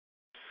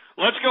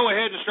Let's go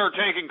ahead and start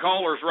taking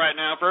callers right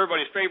now for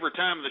everybody's favorite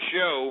time of the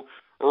show,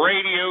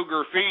 Radio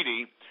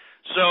Graffiti.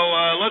 So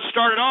let's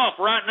start it off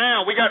right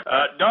now. We got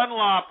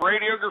Dunlop,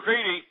 Radio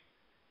Graffiti.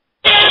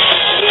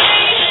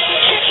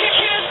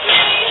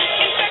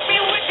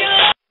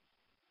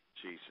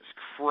 Jesus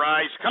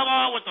Christ. Come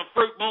on with the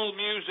Fruit Bowl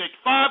music.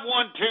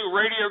 512,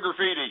 Radio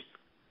Graffiti.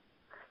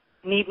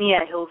 Meet me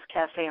at Hills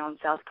Cafe on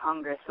South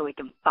Congress so we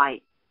can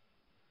fight.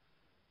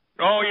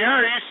 Oh, yeah?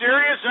 Are you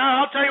serious?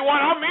 I'll tell you what.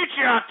 I'll meet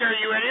you out there,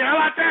 you idiot.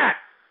 How about that?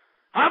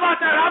 How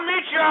about that? I'll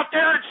meet you out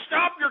there and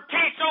stomp your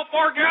teeth so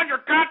far down your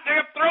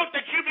goddamn throat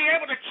that you'll be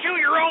able to chew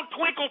your own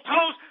twinkle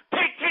toes,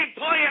 pig teeth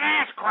playing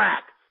ass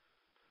crack.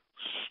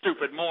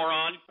 Stupid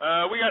moron.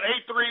 We got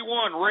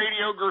 831,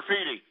 Radio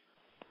Graffiti.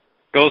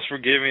 Ghost,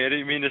 forgive me. I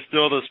didn't mean to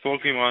steal this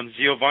Pokemon.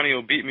 Giovanni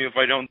will beat me if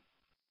I don't.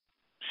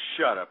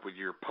 Shut up with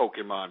your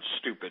Pokemon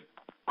stupid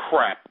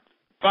crap.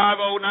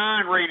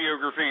 509, Radio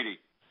Graffiti.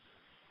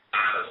 God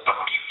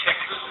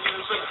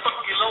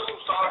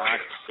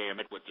damn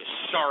it with your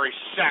sorry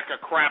sack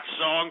of crap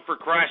song, for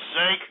Christ's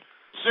sake.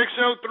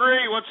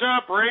 603, what's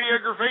up, Radio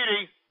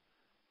Graffiti?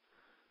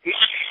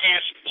 My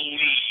ass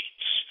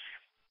bleeds.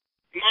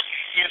 My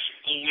ass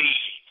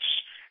bleeds.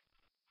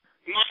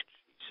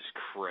 Jesus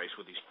Christ,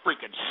 with these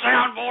freaking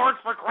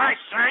soundboards, for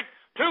Christ's sake.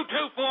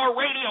 224,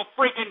 Radio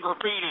freaking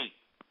Graffiti.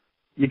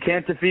 You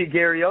can't defeat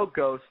Gary Oak,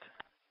 Ghost.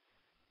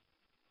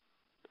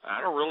 I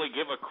don't really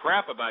give a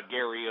crap about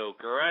Gary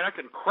Oak, all right? I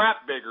can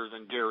crap bigger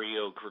than Gary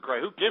Oak, for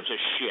Christ. Who gives a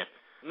shit?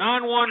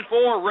 914,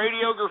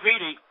 Radio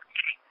Graffiti.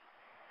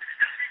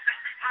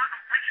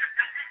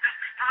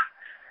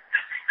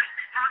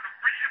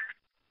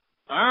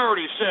 I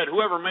already said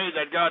whoever made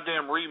that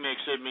goddamn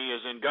remix of me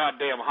is in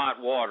goddamn hot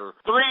water.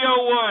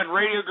 301,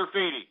 Radio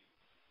Graffiti.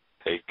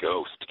 Hey,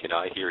 Ghost, can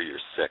I hear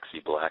your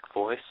sexy black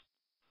voice?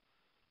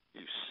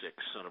 You sick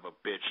son of a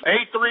bitch.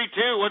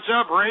 832, what's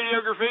up, Radio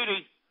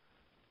Graffiti?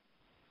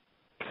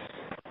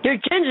 You're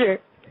ginger.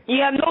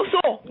 You have no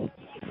soul.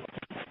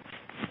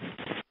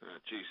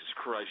 Jesus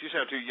Christ. You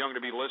sound too young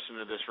to be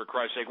listening to this, for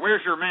Christ's sake.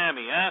 Where's your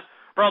mammy, huh?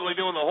 Probably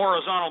doing the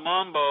horizontal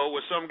mambo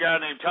with some guy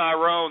named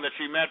Tyrone that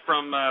she met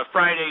from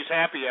Friday's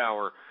Happy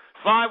Hour.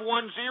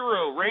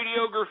 510,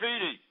 Radio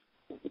Graffiti.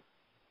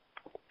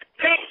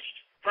 Ghost,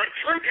 from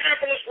True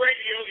Capitalist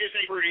Radio is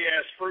a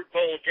fruity-ass fruit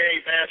bowl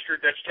gay bastard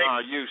that's taking...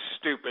 Oh, you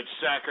stupid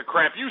sack of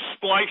crap. You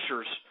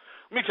splicers.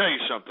 Let me tell you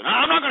something.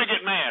 I'm not going to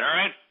get mad, all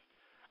right?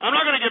 I'm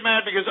not going to get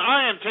mad because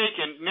I am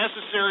taking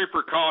necessary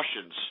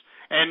precautions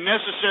and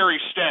necessary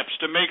steps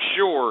to make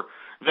sure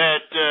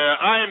that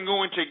I am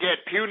going to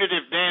get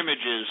punitive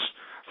damages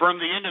from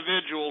the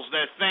individuals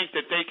that think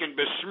that they can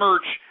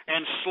besmirch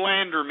and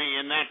slander me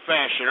in that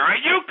fashion. All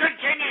right? You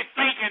continue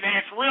thinking that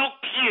it's real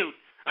cute,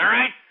 all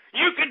right?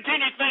 You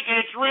continue thinking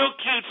it's real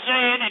cute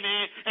saying and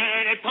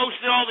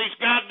posting all these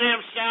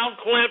goddamn sound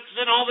clips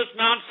and all this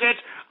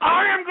nonsense.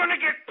 I am going to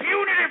get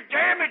punitive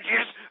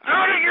damages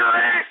out of your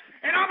ass.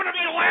 And I'm going to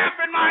be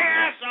laughing my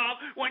ass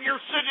off when you're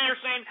sitting here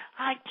saying,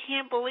 I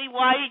can't believe,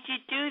 why did you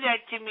do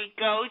that to me,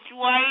 Ghost?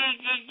 Why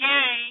did you do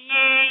it?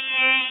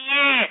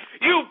 Yeah.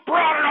 You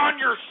brought it on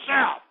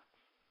yourself.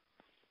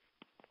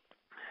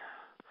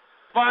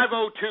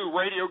 502,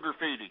 Radio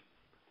Graffiti.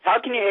 How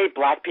can you hate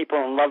black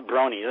people and love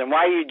bronies? And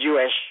why are you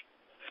Jewish?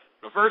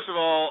 Well, first of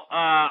all,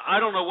 I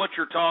don't know what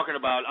you're talking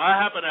about. I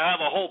happen to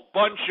have a whole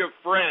bunch of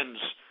friends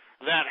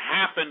that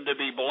happen to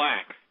be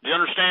black. Do you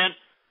understand?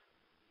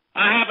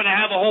 I happen to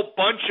have a whole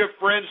bunch of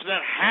friends that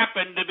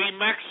happen to be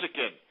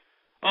Mexican.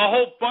 A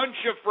whole bunch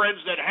of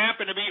friends that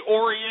happen to be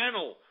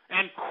Oriental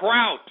and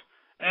Kraut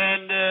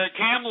and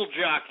Camel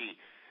Jockey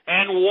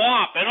and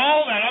WAP and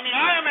all that. I mean,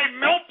 I am a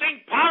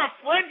melting pot of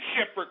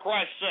friendship, for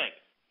Christ's sake.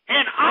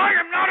 And I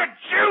am not a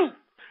Jew.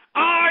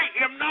 I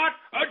am not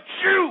a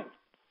Jew.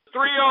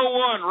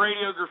 301,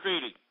 Radio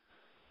Graffiti.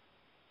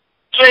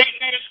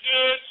 Satan is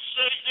good.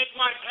 Satan is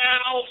my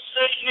pal.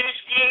 Satan is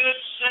good.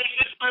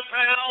 Satan is my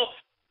pal.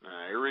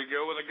 Here we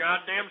go with the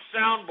goddamn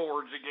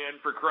soundboards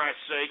again, for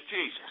Christ's sake.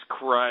 Jesus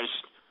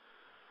Christ.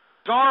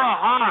 Zara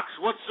Hawks,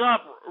 what's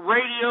up?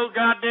 Radio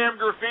goddamn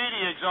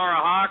Graffiti, Zara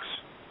Hawks.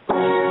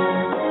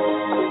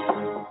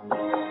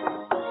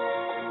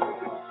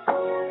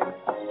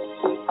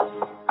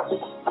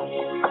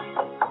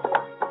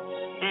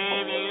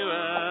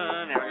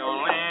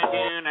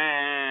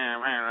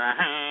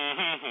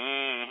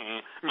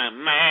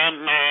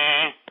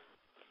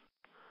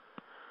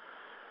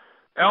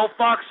 El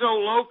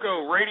Foxo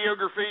Loco, Radio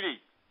Graffiti.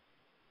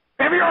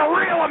 If you're a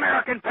real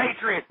American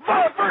patriot,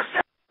 vote for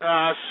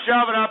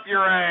shove it up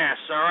your ass,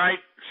 all right?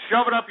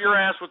 Shove it up your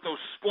ass with those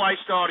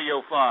spliced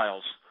audio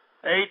files.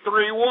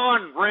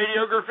 831,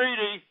 Radio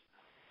Graffiti.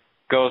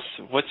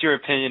 Ghost, what's your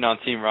opinion on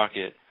Team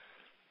Rocket?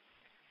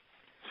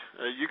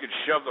 You could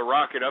shove the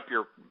rocket up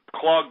your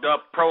clogged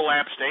up,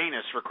 prolapsed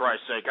anus, for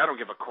Christ's sake. I don't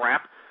give a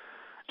crap.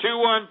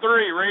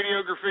 213,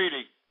 Radio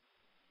Graffiti.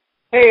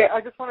 Hey,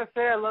 I just want to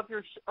say I love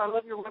your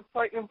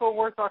website,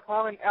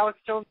 Infowars.com, and Alex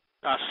Jones.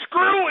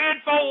 Screw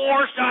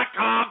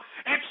Infowars.com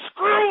and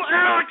screw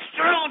Alex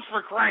Jones,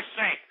 for Christ's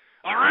sake.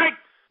 All right?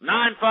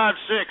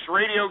 956,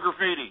 Radio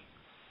Graffiti.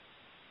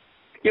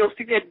 You don't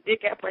stick that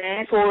dick out my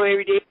asshole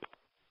every day.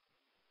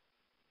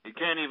 You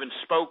can't even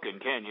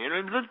spoken, can you?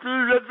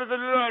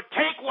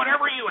 Take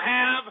whatever you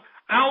have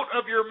out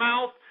of your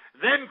mouth,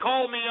 then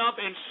call me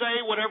up and say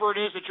whatever it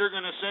is that you're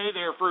going to say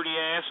there, fruity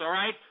ass, all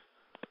right?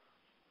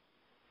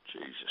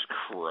 Jesus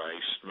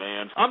Christ,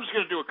 man. I'm just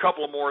going to do a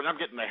couple more, and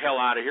I'm getting the hell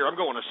out of here. I'm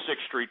going to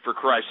 6th Street, for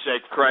Christ's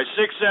sake.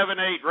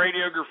 678,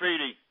 Radio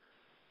Graffiti.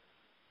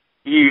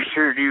 You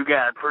sure do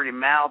got a pretty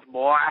mouth,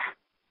 boy.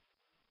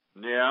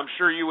 Yeah, I'm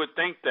sure you would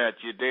think that,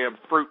 you damn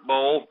fruit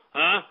bowl,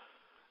 huh?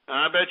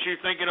 I bet you're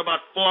thinking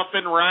about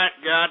fluffing right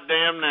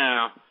goddamn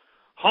now.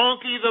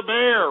 Honky the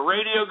Bear,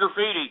 Radio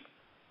Graffiti.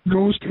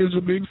 Ghost is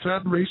a big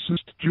fat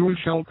racist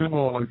Jewish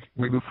alcoholic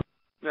with a...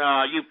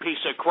 You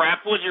piece of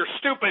crap with your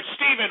stupid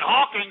Stephen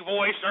Hawking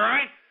voice, all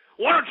right?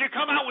 Why don't you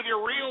come out with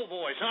your real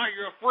voice, huh?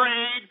 You're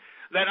afraid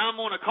that I'm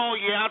going to call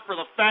you out for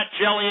the fat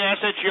jelly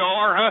ass that you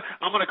are, huh?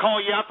 I'm going to call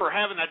you out for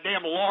having that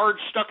damn lard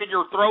stuck in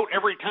your throat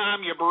every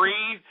time you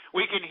breathe.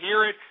 We can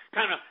hear it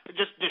kind of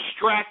just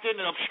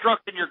distracting and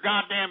obstructing your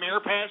goddamn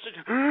air passage.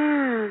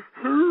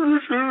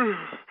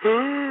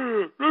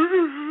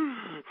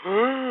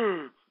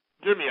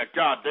 Give me a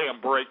goddamn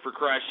break, for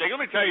Christ's sake.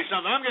 Let me tell you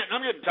something. I'm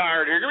getting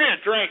tired here. Give me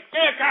a drink.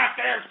 Give me a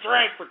goddamn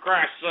drink, for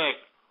Christ's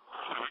sake.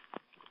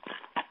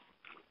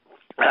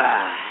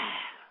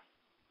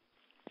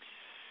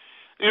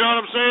 You know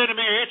what I'm saying to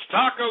me? It's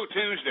Taco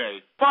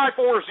Tuesday.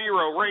 540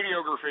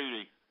 Radio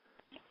Graffiti.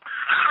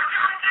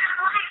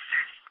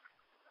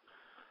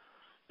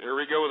 There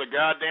we go with the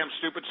goddamn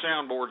stupid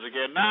soundboards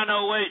again.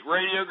 908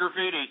 Radio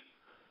Graffiti.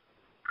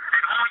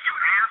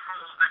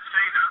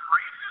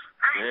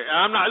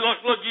 I'm not.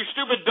 Look, you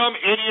stupid, dumb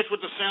idiots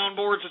with the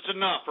soundboards. It's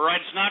enough, all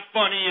right? It's not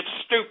funny.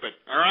 It's stupid,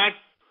 all right?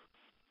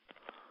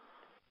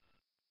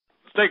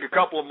 Let's take a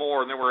couple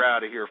more, and then we're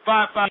out of here.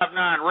 559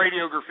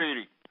 Radio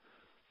Graffiti.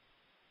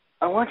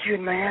 I want you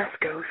in my ass,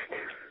 Ghost.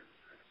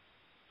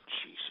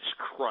 Jesus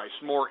Christ,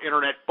 more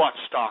internet butt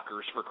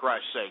stalkers, for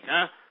Christ's sake,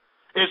 huh?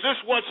 Is this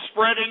what's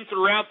spreading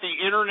throughout the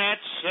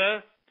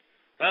internets,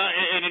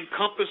 and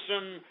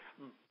encompassing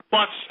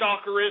butt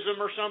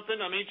stalkerism or something?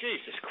 I mean,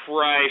 Jesus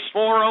Christ.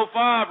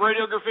 405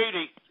 Radio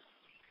Graffiti.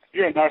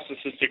 You're a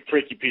narcissistic,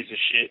 freaky piece of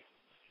shit.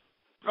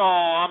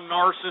 Oh, I'm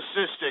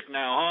narcissistic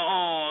now.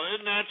 Oh,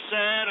 isn't that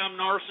sad? I'm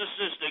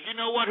narcissistic. You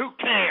know what? Who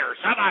cares?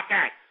 How about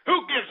that?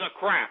 Who gives a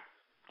crap?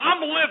 I'm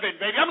living,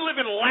 baby. I'm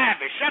living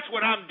lavish. That's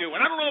what I'm doing.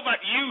 I don't know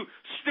about you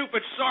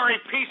stupid, sorry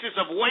pieces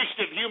of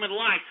wasted human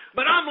life,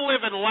 but I'm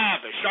living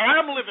lavish, all right?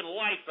 I'm living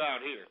life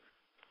out here.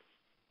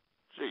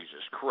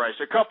 Jesus Christ.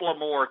 A couple of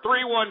more.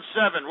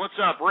 317. What's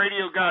up?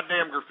 Radio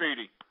Goddamn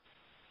Graffiti.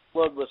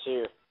 Bloodless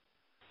here.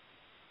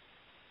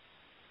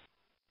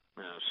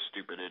 Oh,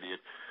 stupid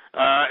idiot.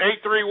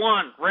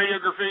 831.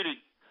 Radio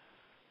Graffiti.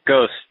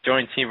 Ghost,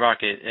 join Team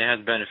Rocket. It has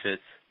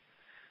benefits.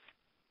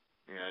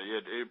 Yeah,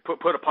 you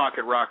put a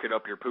pocket rocket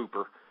up your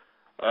pooper.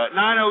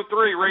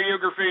 903, Radio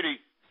Graffiti.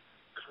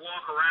 Just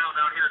walk around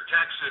out here in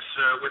Texas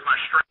with my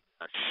strap.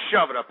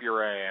 Shove it up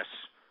your ass.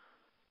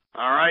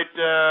 All right,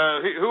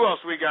 who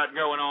else we got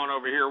going on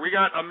over here? We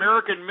got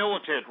American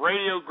Militant,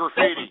 Radio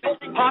Graffiti.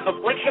 Melting pot of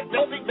friendship,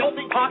 melting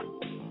pot.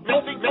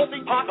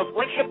 Melting pot of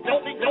friendship,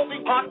 melting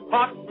pot.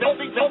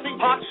 Melting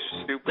pot.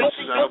 Stupid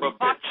son of a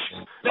bitch.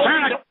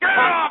 Santa, get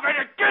off it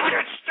and get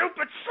your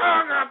stupid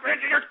song up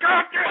into your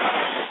goddamn...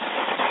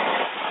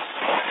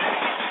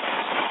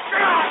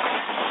 God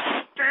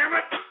damn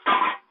it.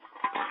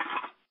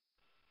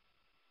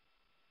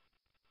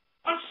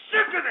 I'm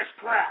sick of this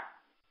crap.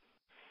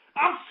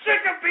 I'm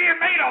sick of being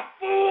made a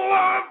fool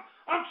of.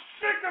 I'm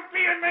sick of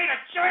being made a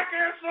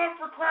jackass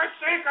of, for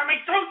Christ's sake. I mean,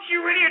 don't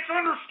you idiots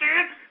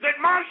understand that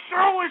my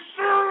show is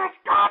serious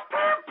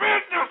goddamn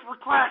business, for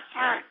Christ's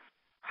sake?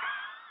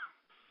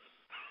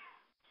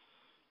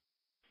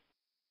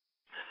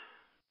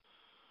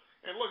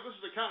 And look, this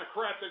is the kind of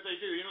crap that they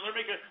do. You know, they're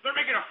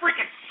making a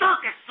freaking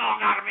circus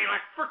song out of me, like,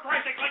 for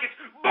Christ's sake, like it's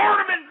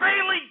Barnum and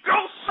Bailey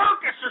Ghost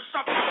Circus or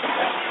something.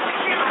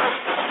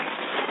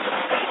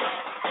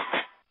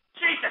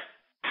 Jesus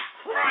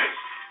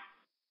Christ.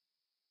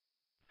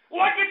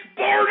 Like it's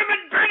Barnum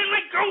and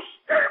Bailey Ghost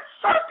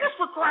Circus,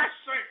 for Christ's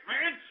sake,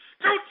 man.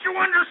 Don't you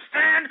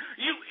understand,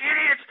 you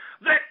idiots,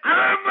 that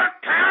I'm a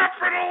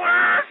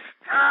capitalist?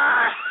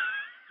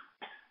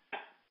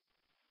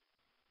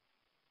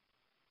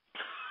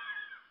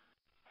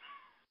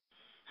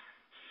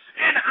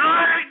 And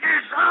I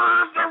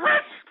deserve the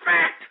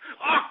respect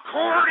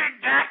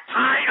accorded that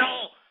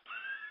title.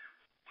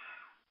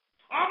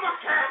 I'm a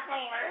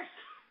capitalist.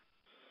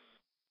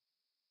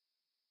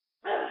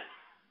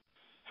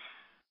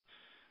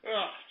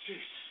 Oh,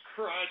 Jesus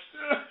Christ.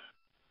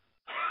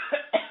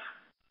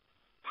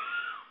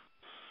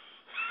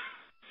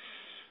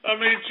 I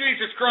mean,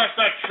 Jesus Christ,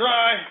 I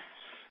try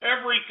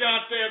every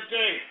goddamn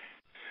day.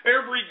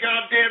 Every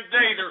goddamn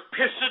day they're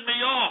pissing me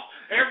off.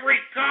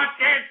 Every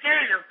goddamn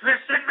day they're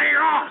pissing me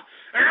off.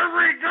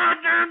 Every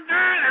goddamn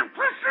day they're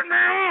pissing me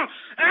off.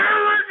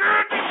 Every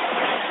goddamn...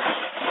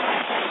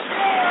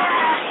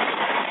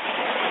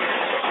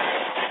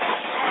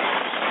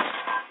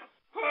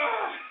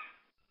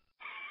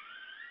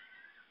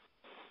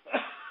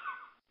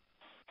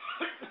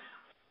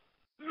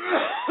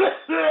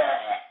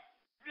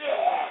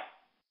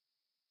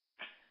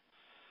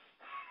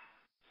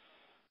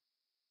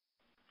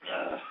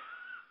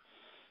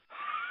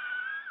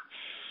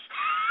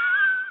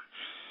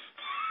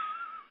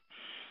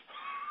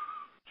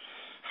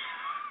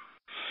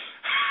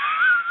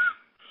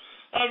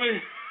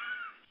 mean,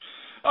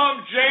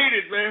 I'm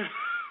jaded, man.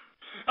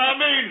 I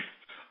mean,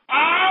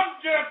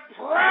 I'm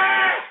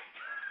depressed.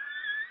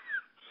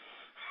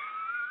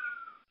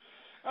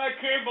 I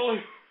can't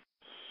believe.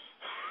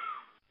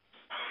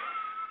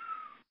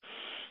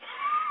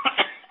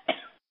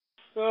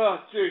 Oh,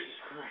 Jesus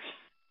Christ.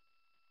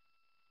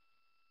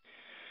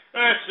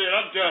 That's it.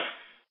 I'm done.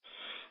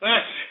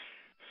 That's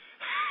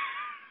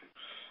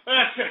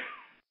it.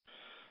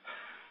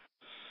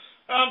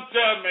 I'm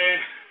done, man.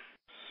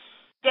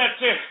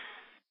 That's it.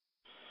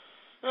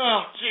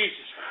 Oh,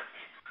 Jesus Christ.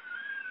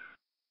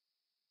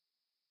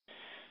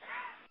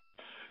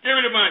 Give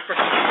me the mic.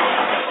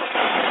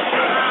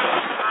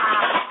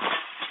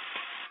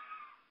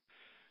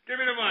 Give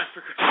me the mic.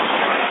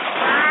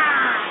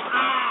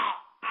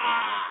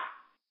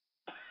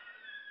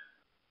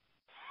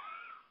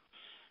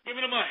 Give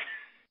me the mic.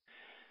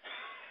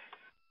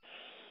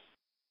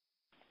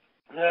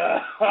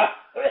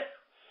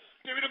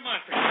 Give me the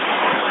mic.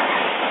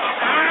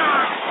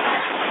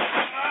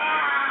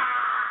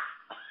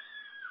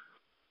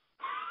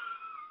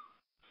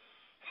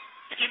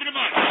 Give me the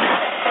mic.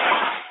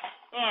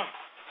 Oh,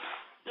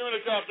 give me the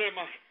goddamn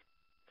mic.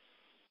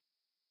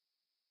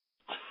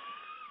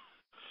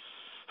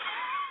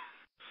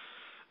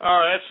 All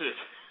right, that's it.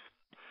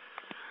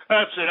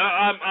 That's it.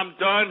 I'm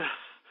done.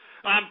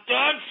 I'm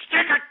done.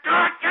 Stick a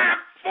goddamn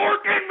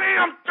fork in me.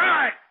 I'm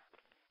done.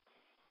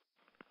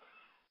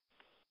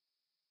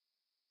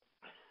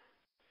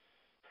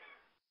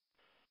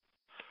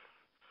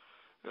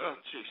 Oh,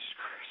 Jesus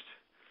Christ.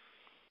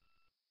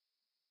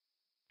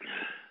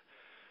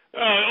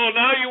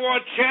 Now you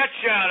want chat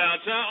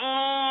shout-outs,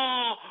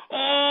 huh?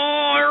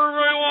 Oh,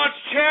 everybody wants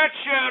chat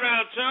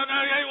shout-outs, huh?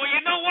 Now, well,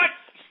 you know what?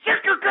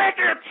 Stick your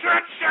goddamn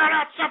chat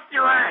shout-outs up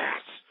your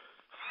ass.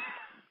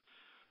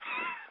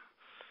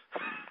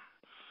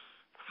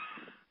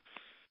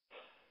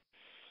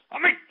 I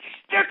mean,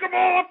 stick them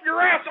all up your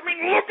ass. I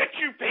mean, look at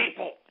you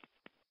people.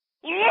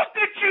 Look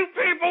at you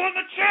people in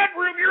the chat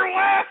room. You're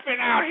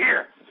laughing out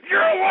here.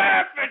 You're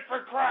laughing,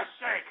 for Christ's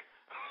sake.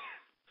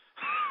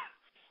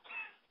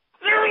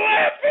 They're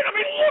laughing. I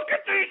mean, look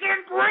at these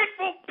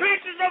ungrateful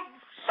pieces of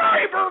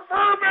cyber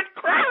vermin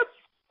crap.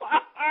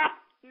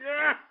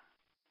 Yeah.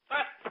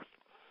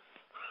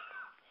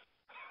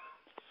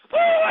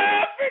 They're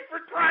laughing, for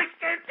Christ's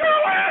sake.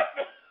 They're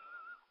laughing.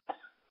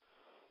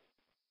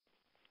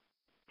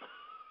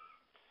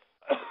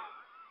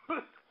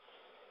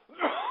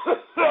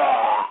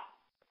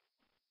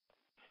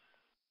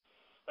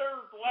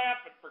 They're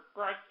laughing, for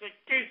Christ's sake.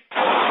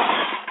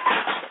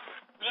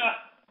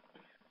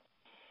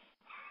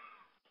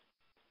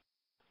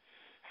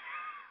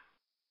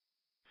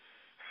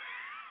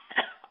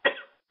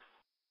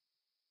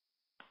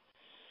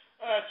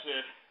 That's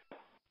it.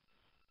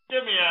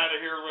 Get me out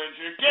of here,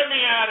 engineer. Get me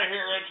out of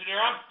here,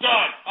 engineer. I'm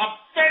done. I'm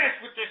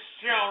finished with this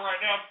show right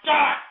now. I'm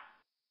done.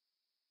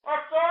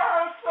 I'm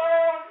done.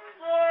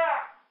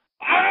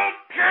 I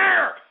don't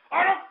care.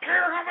 I don't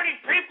care how many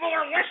people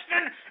are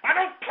listening. I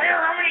don't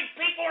care how many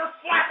people are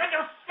flapping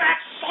their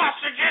fat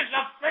sausages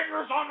of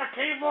fingers on the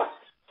keyboard.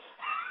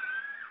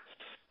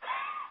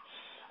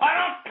 I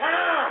don't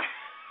care.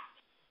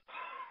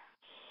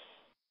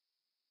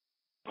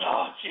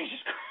 Oh,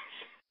 Jesus Christ.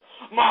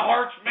 My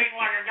heart's beating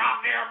like a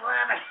goddamn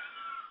rabbit.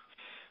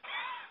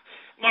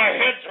 My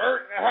head's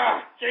hurting.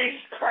 Oh,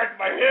 Jesus Christ,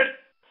 my head.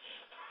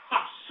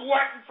 I'm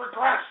sweating, for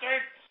Christ's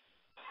sake.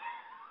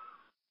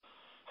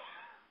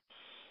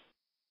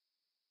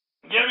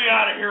 Get me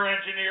out of here,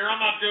 engineer.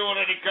 I'm not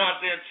doing any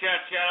goddamn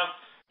chat channel.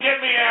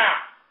 Get me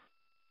out.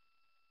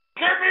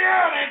 Get me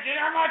out,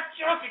 engineer. I'm not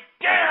joking.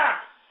 Get out.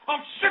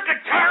 I'm sick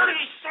and tired of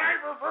these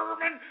cyber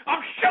vermin.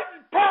 I'm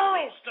shooting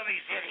pearls to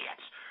these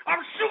idiots. I'm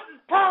shooting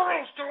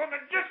pearls to them,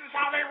 and this is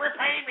how they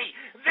repay me.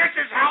 This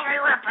is how they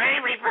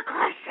repay me, for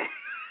Christ's sake.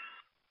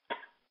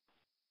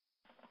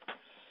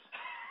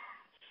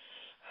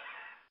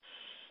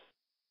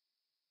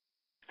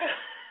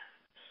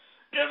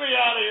 Get me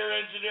out of here,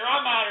 engineer.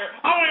 I'm out of here.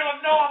 I don't even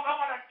know if I'm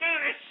going to do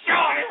this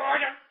show anymore.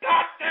 You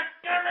goddamn,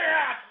 get me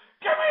out.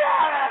 Get me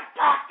out of that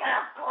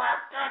goddamn crap.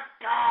 Good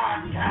God.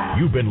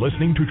 You've been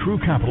listening to True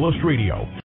Capitalist Radio.